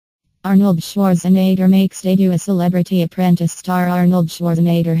Arnold Schwarzenegger makes debut as Celebrity Apprentice star. Arnold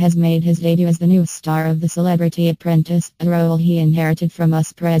Schwarzenegger has made his debut as the new star of the Celebrity Apprentice, a role he inherited from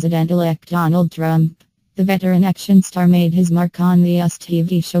US President-elect Donald Trump. The veteran action star made his mark on the US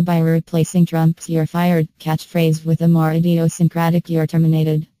TV show by replacing Trump's "You're fired" catchphrase with a more idiosyncratic "You're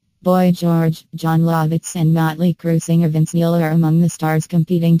terminated." Boy George, John Lovitz and Motley Crue singer Vince Neil are among the stars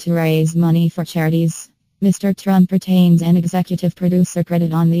competing to raise money for charities. Mr. Trump retains an executive producer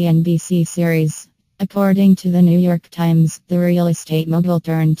credit on the NBC series. According to the New York Times, the real estate mogul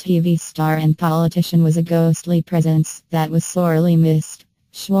turned TV star and politician was a ghostly presence that was sorely missed.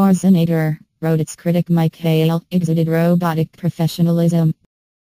 Schwarzenegger, wrote its critic Mike Hale, exuded robotic professionalism.